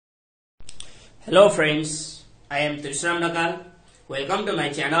Hello friends, I am Trishram Nakal. Welcome to my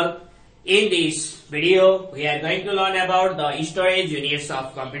channel. In this video, we are going to learn about the storage units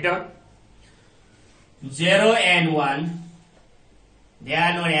of computer. 0 and 1, they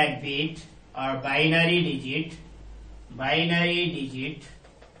are known as bit or binary digit.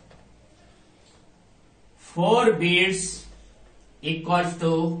 4 bits equals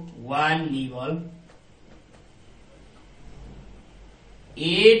to 1 nibble.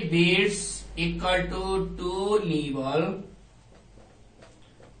 8 bits equal to 2 nibble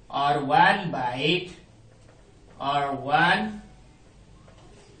or 1 byte or 1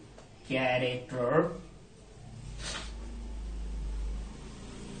 character.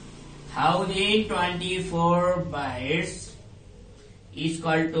 1024 bytes is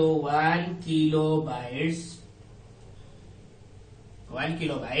equal to 1 kilobytes. 1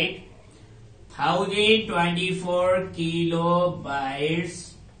 kilobyte. 1024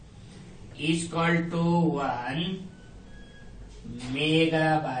 kilobytes is equal to 1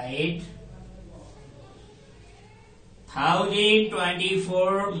 megabyte.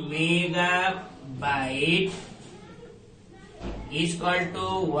 1024 megabyte is equal to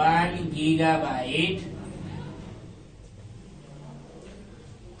 1 gigabyte.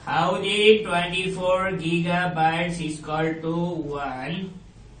 1024 gigabytes is equal to 1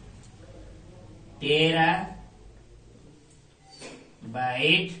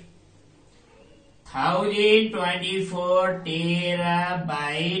 terabyte. 1024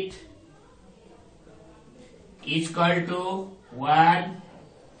 terabyte is equal to 1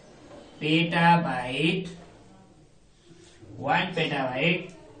 petabyte. 1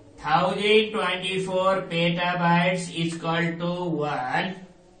 petabyte. 1024 petabytes is equal to 1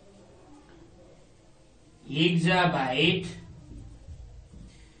 exabyte.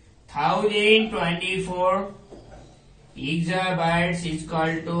 1024 exabytes is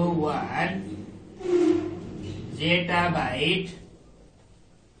equal to 1 zettabyte,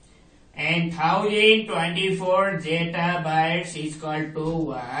 and 1024 zettabytes is equal to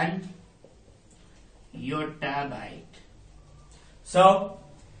 1 yottabyte. So,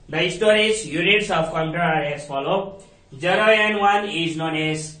 the storage units of computer are as follow. 0 and 1 is known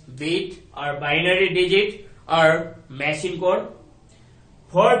as bit or binary digit or machine code.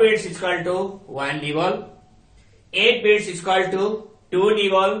 4 bits is equal to 1 nibble. 8 bits is equal to 2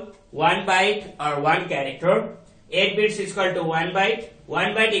 nibble, 1 byte or 1 character. 8 bits is equal to 1 byte.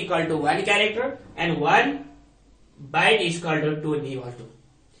 1 byte equal to 1 character, and 1 byte is equal to 2 nibble.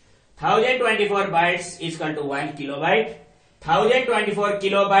 1024 bytes is equal to 1 kilobyte. 1024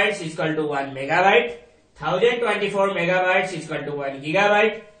 kilobytes is equal to 1 megabyte. 1024 megabytes is equal to 1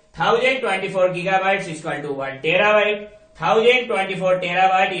 gigabyte. 1024 gigabytes is equal to 1 terabyte. 1024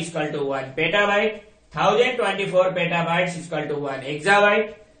 terabyte is equal to 1 petabyte. 1024 petabytes is equal to 1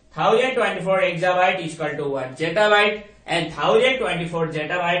 exabyte. 1024 exabyte is equal to 1 zettabyte, and 1024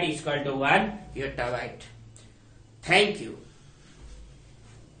 zettabyte is equal to 1 yottabyte. Thank you.